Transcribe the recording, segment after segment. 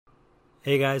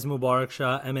Hey guys, Mubarak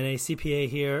Shah, M&A CPA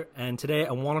here, and today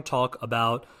I want to talk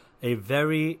about a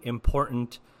very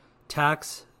important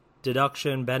tax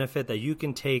deduction benefit that you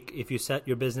can take if you set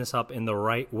your business up in the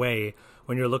right way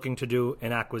when you're looking to do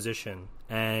an acquisition.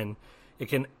 And it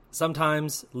can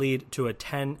sometimes lead to a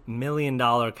 $10 million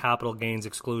capital gains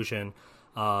exclusion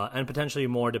and potentially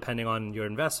more depending on your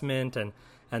investment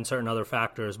and certain other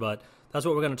factors. But that's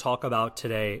what we're going to talk about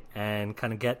today and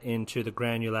kind of get into the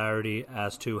granularity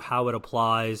as to how it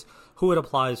applies, who it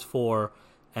applies for,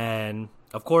 and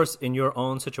of course, in your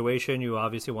own situation, you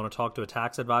obviously want to talk to a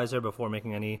tax advisor before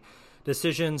making any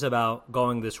decisions about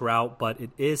going this route, but it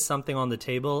is something on the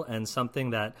table and something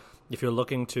that if you're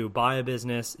looking to buy a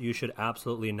business, you should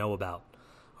absolutely know about.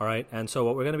 All right, and so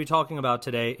what we're going to be talking about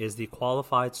today is the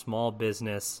qualified small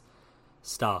business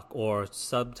stock, or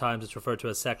sometimes it's referred to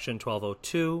as Section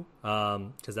 1202,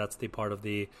 because that's the part of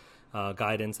the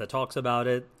guidance that talks about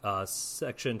it.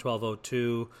 Section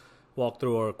 1202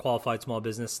 walkthrough or qualified small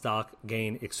business stock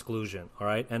gain exclusion. All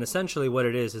right, and essentially what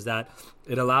it is that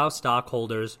it allows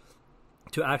stockholders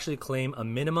to actually claim a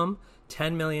minimum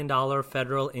 $10 million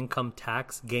federal income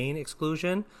tax gain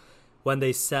exclusion when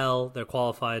they sell their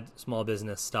qualified small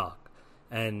business stock.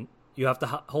 And you have to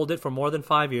hold it for more than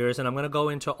 5 years, and I'm going to go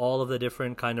into all of the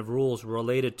different kind of rules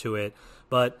related to it,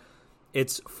 but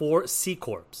it's for C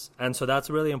Corps. And so that's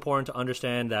really important to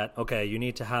understand that, okay, you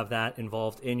need to have that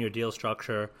involved in your deal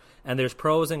structure. And there's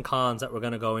pros and cons that we're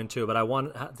going to go into, but I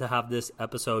want to have this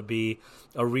episode be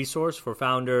a resource for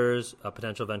founders,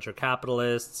 potential venture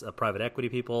capitalists, private equity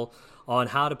people on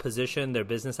how to position their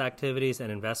business activities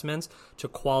and investments to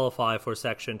qualify for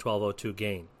Section 1202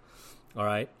 gain. All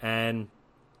right. And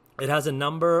it has a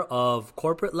number of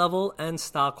corporate level and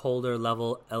stockholder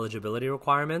level eligibility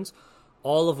requirements,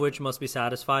 all of which must be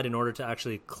satisfied in order to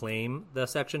actually claim the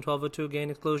Section 1202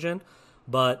 gain exclusion.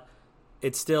 But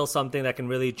it's still something that can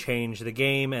really change the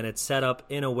game, and it's set up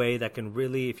in a way that can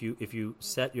really, if you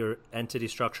set your entity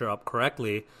structure up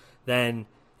correctly, then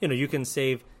you can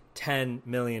save $10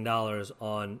 million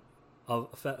on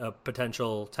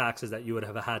potential taxes that you would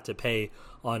have had to pay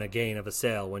on a gain of a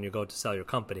sale when you go to sell your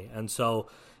company. And so,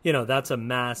 that's a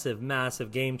massive,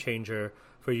 massive game changer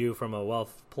for you from a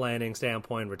wealth planning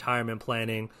standpoint, retirement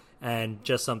planning, and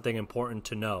just something important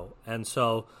to know. And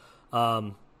so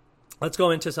let's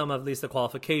go into some of at least the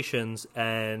qualifications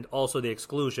and also the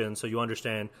exclusions so you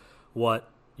understand what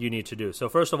you need to do. So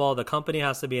first of all, the company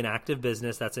has to be an active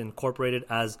business that's incorporated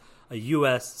as a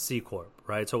U.S. C Corp,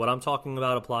 right? So what I'm talking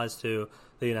about applies to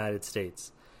the United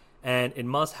States. And it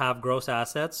must have gross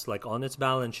assets, like on its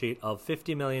balance sheet, of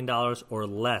 $50 million or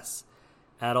less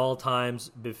at all times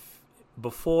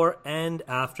before and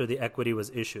after the equity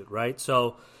was issued, right?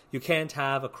 So you can't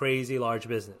have a crazy large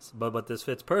business. But what this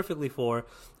fits perfectly for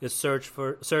is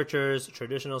searchers,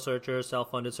 traditional searchers,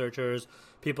 self-funded searchers,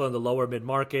 people in the lower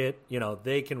mid-market.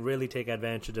 They can really take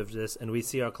advantage of this, and we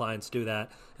see our clients do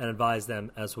that and advise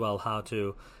them as well how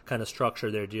to kind of structure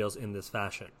their deals in this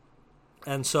fashion.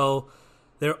 And so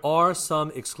there are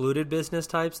some excluded business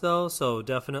types, though, so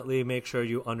definitely make sure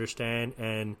you understand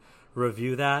and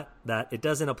review that it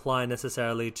doesn't apply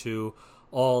necessarily to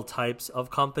all types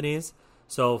of companies.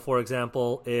 So, for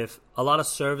example, if a lot of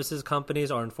services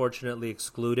companies are unfortunately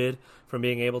excluded from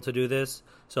being able to do this,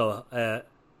 so,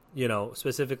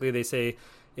 specifically they say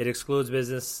it excludes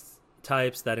business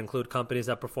types that include companies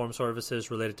that perform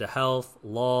services related to health,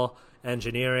 law,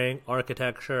 engineering,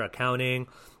 architecture, accounting,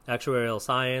 actuarial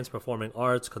science, performing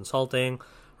arts, consulting,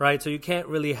 right? So you can't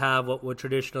really have what would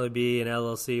traditionally be an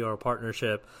LLC or a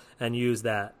partnership and use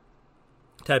that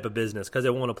type of business because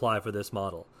it won't apply for this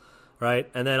model, right?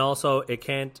 And then also it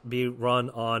can't be run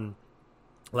on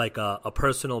like a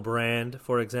personal brand,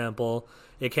 for example.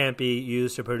 It can't be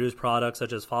used to produce products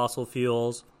such as fossil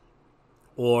fuels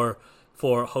or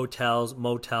for hotels,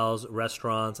 motels,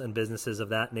 restaurants, and businesses of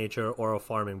that nature, or a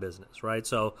farming business, right?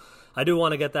 So I do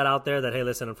want to get that out there that, hey,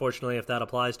 listen, unfortunately, if that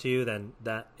applies to you, then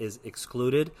that is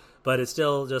excluded. But it's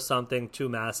still just something too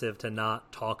massive to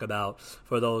not talk about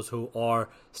for those who are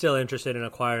still interested in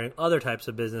acquiring other types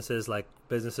of businesses, like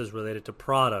businesses related to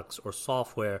products or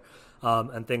software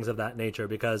and things of that nature,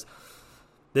 because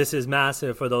this is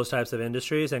massive for those types of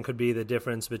industries and could be the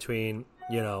difference between,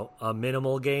 a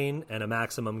minimal gain and a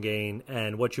maximum gain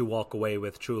and what you walk away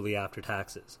with truly after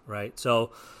taxes, right?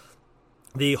 So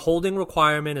the holding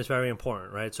requirement is very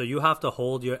important, right? So you have to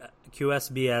hold your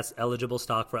QSBS eligible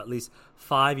stock for at least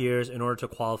 5 years in order to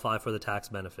qualify for the tax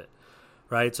benefit,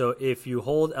 right? So if you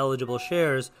hold eligible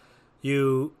shares,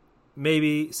 you may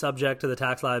be subject to the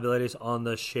tax liabilities on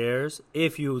the shares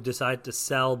if you decide to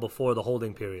sell before the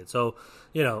holding period. So,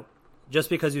 just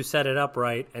because you set it up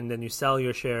right and then you sell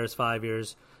your shares 5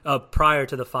 years prior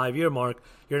to the 5-year mark,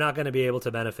 you're not going to be able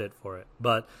to benefit for it.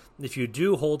 But if you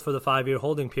do hold for the 5-year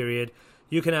holding period,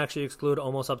 you can actually exclude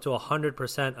almost up to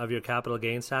 100% of your capital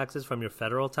gains taxes from your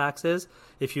federal taxes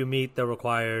if you meet the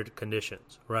required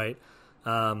conditions, right?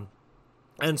 And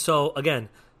so, again,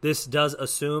 this does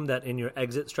assume that in your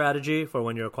exit strategy for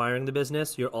when you're acquiring the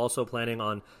business, you're also planning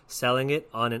on selling it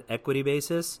on an equity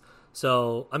basis.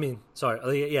 So,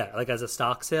 like as a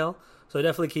stock sale. So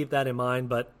definitely keep that in mind.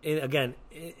 But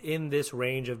in this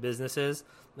range of businesses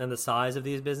and the size of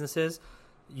these businesses,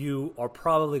 you are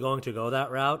probably going to go that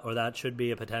route, or that should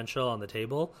be a potential on the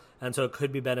table. And so it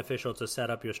could be beneficial to set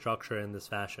up your structure in this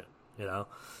fashion,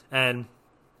 And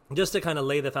just to kind of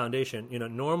lay the foundation,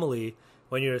 normally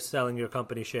when you're selling your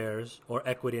company shares or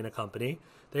equity in a company,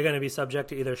 they're going to be subject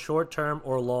to either short-term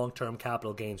or long-term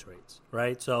capital gains rates,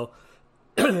 right? So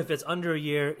if it's under a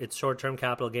year, it's short-term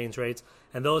capital gains rates,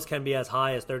 and those can be as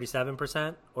high as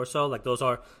 37% or so. Like those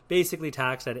are basically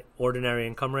taxed at ordinary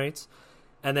income rates.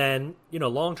 And then,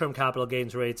 long-term capital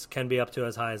gains rates can be up to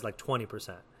as high as like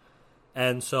 20%.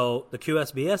 And so the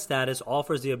QSBS status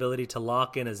offers the ability to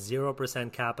lock in a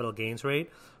 0% capital gains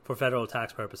rate for federal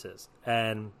tax purposes.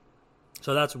 And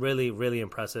so that's really, really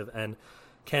impressive and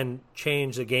can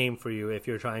change the game for you if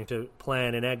you're trying to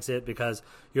plan an exit, because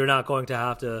you're not going to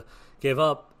have to give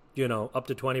up, up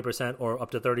to 20% or up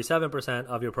to 37%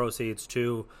 of your proceeds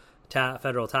to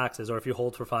federal taxes. Or if you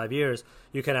hold for 5 years,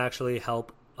 you can actually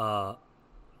help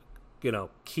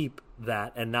keep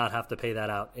that and not have to pay that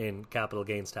out in capital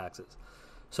gains taxes.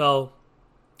 So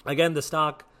again, the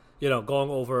stock, going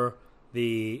over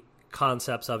the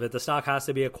concepts of it, the stock has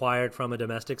to be acquired from a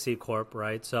domestic C Corp,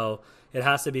 right? So it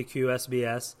has to be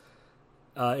QSBS.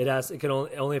 It can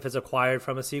only if it's acquired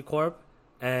from a C Corp,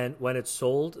 and when it's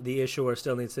sold, the issuer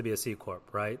still needs to be a C Corp,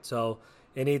 right? So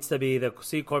it needs to be, the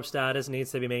C Corp status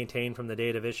needs to be maintained from the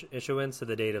date of issuance to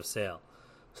the date of sale.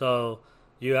 So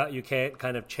you can't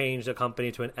kind of change the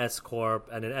company to an S Corp,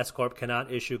 and an S Corp cannot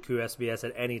issue QSBS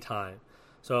at any time.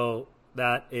 So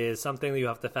that is something that you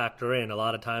have to factor in. A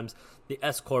lot of times the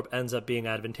S Corp ends up being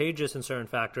advantageous in certain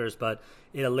factors, but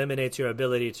it eliminates your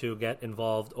ability to get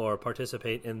involved or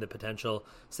participate in the potential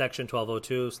Section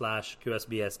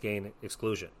 1202/QSBS gain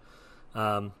exclusion.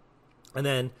 And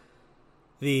then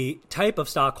the type of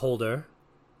stockholder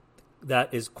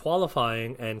that is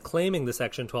qualifying and claiming the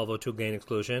Section 1202 gain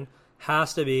exclusion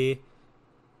has to be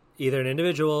either an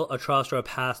individual, a trust, or a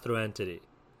pass-through entity.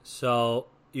 So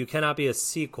you cannot be a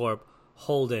C Corp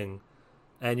holding,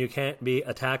 and you can't be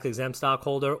a tax-exempt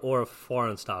stockholder or a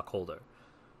foreign stockholder,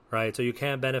 right? So you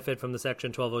can't benefit from the Section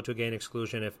 1202 gain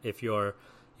exclusion if you're,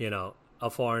 a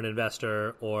foreign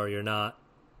investor, or you're not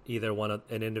either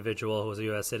an individual who's a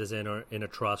U.S. citizen or in a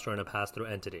trust or in a pass-through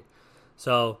entity.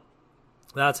 So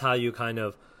that's how you kind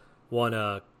of want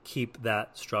to keep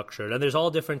that structured. And there's all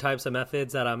different types of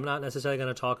methods that I'm not necessarily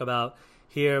going to talk about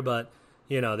here, but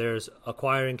there's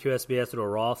acquiring QSBS through a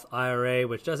Roth IRA,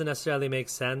 which doesn't necessarily make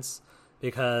sense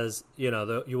because you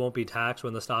won't be taxed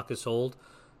when the stock is sold.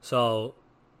 So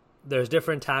there's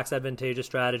different tax advantageous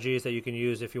strategies that you can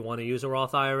use if you want to use a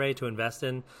Roth IRA to invest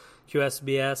in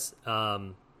QSBS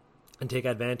and take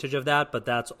advantage of that. But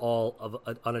that's all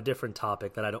on a different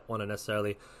topic that I don't want to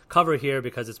necessarily cover here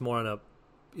because it's more on a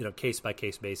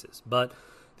case-by-case basis. But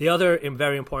the other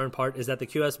very important part is that the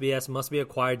QSBS must be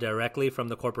acquired directly from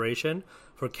the corporation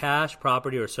for cash,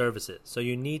 property, or services. So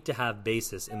you need to have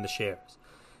basis in the shares.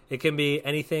 It can be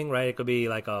anything, right? It could be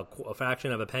like a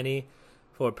fraction of a penny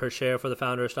per share for the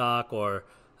founder stock, or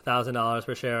 $1,000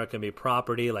 per share. It can be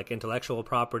property, like intellectual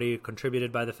property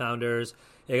contributed by the founders.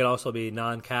 It can also be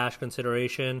non-cash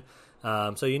consideration.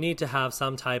 So you need to have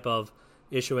some type of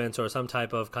issuance or some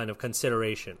type of kind of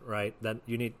consideration, right? That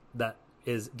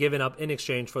is given up in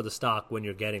exchange for the stock when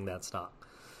you're getting that stock.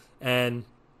 And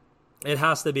it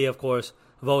has to be, of course,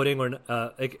 voting or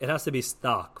it has to be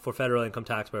stock for federal income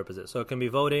tax purposes. So it can be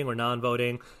voting or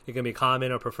non-voting. It can be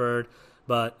common or preferred,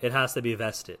 but it has to be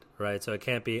vested, right? So it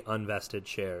can't be unvested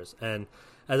shares. And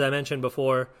as I mentioned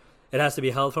before, it has to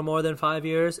be held for more than 5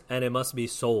 years, and it must be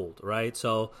sold, right?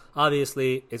 So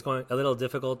obviously, it's going a little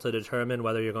difficult to determine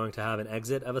whether you're going to have an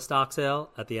exit of a stock sale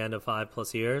at the end of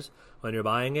 5+ years when you're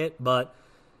buying it, but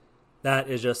that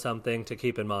is just something to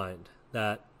keep in mind,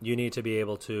 that you need to be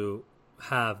able to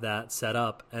have that set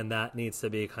up, and that needs to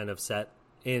be kind of set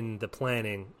in the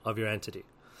planning of your entity.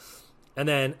 And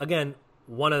then, again,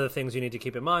 one of the things you need to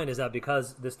keep in mind is that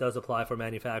because this does apply for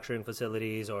manufacturing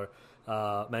facilities or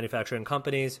manufacturing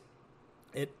companies,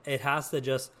 it has to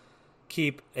just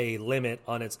keep a limit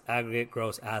on its aggregate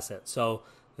gross assets. So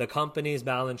the company's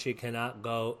balance sheet cannot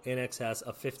go in excess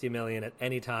of $50 million at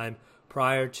any time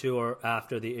prior to or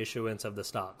after the issuance of the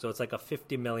stock. So it's like a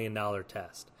 $50 million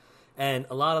test. And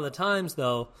a lot of the times,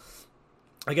 though,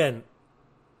 again,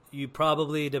 you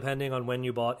probably, depending on when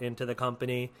you bought into the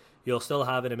company, you'll still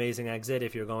have an amazing exit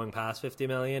if you're going past $50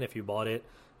 million, if you bought it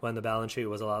when the balance sheet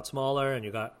was a lot smaller and you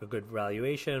got a good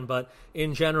valuation. But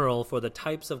in general, for the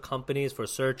types of companies, for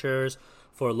searchers,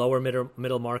 for lower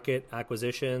middle market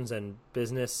acquisitions and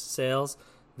business sales,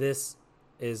 this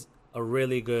is a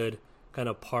really good kind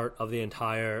of part of the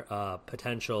entire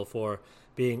potential for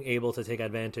being able to take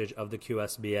advantage of the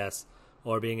QSBS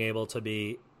or being able to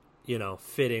be,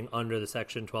 fitting under the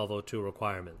Section 1202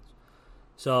 requirements.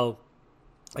 So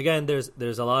again,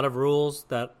 there's a lot of rules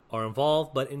that are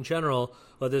involved, but in general,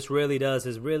 what this really does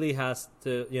is really has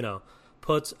to,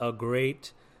 puts a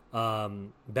great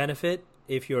benefit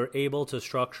if you're able to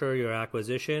structure your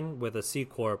acquisition with a C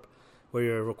Corp where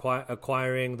you're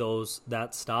acquiring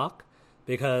that stock,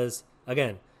 because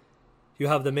again, you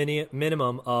have the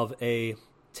minimum of a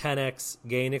 10x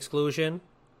gain exclusion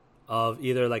of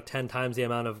either like 10 times the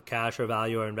amount of cash or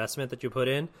value or investment that you put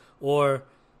in, or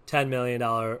 $10 million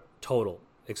total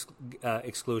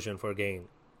exclusion for gain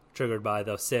triggered by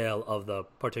the sale of the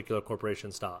particular corporation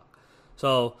stock.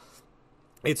 So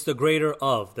it's the greater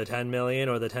of the 10 million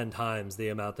or the 10 times the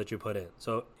amount that you put in.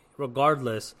 So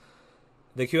regardless,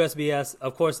 the QSBS,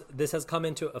 of course, this has come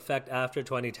into effect after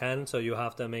 2010, so you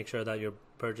have to make sure that you're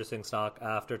purchasing stock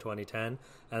after 2010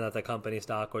 and that the company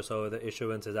stock or so the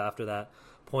issuance is after that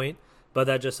point. But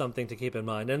that's just something to keep in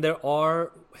mind. And there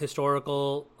are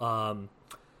historical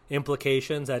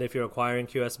implications that if you're acquiring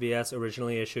QSBS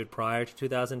originally issued prior to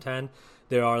 2010,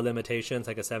 there are limitations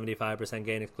like a 75%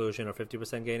 gain exclusion or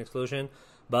 50% gain exclusion.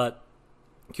 But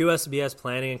QSBS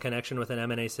planning in connection with an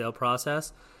M&A sale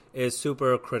process is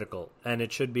super critical, and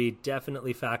it should be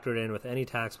definitely factored in with any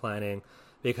tax planning,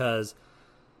 because,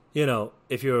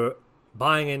 if you're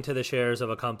buying into the shares of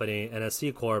a company and a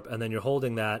C Corp and then you're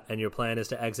holding that and your plan is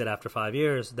to exit after 5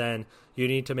 years, then you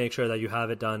need to make sure that you have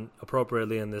it done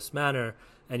appropriately in this manner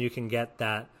and you can get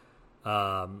that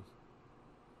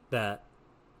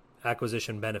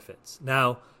acquisition benefits.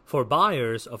 Now, for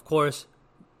buyers, of course,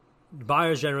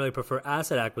 buyers generally prefer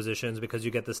asset acquisitions because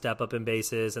you get the step up in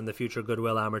basis and the future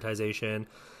goodwill amortization,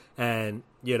 and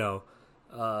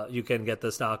you can get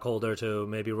the stockholder to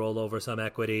maybe roll over some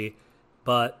equity.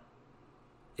 But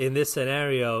in this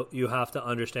scenario, you have to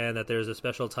understand that there's a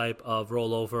special type of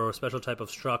rollover or special type of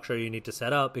structure you need to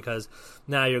set up, because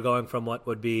now you're going from what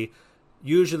would be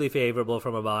usually favorable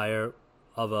from a buyer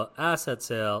of an asset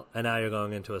sale, and now you're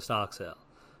going into a stock sale.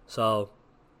 So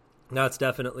that's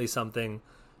definitely something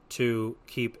to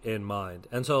keep in mind.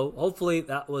 And so hopefully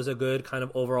that was a good kind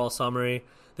of overall summary.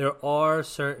 There are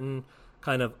certain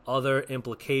kind of other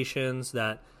implications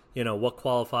that, what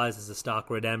qualifies as a stock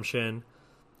redemption,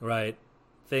 right?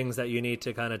 Things that you need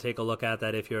to kind of take a look at,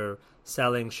 that if you're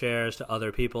selling shares to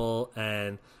other people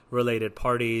and related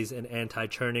parties and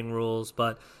anti-churning rules.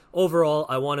 But overall,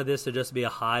 I wanted this to just be a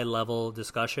high-level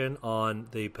discussion on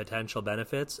the potential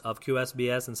benefits of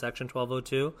QSBS and Section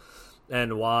 1202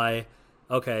 and why,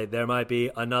 okay, there might be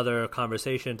another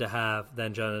conversation to have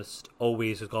than just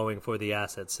always going for the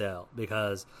asset sale,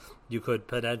 because you could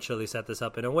potentially set this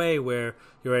up in a way where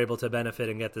you're able to benefit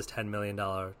and get this $10 million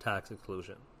tax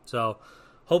exclusion. So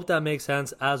hope that makes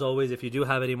sense. As always, if you do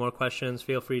have any more questions,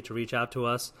 feel free to reach out to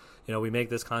us. We make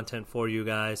this content for you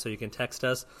guys, so you can text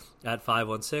us at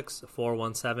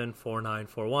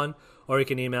 516-417-4941, or you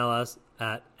can email us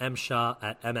at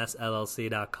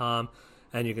mshaw@msllc.com,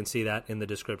 and you can see that in the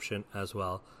description as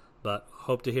well. But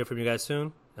hope to hear from you guys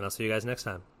soon, and I'll see you guys next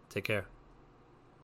time. Take care.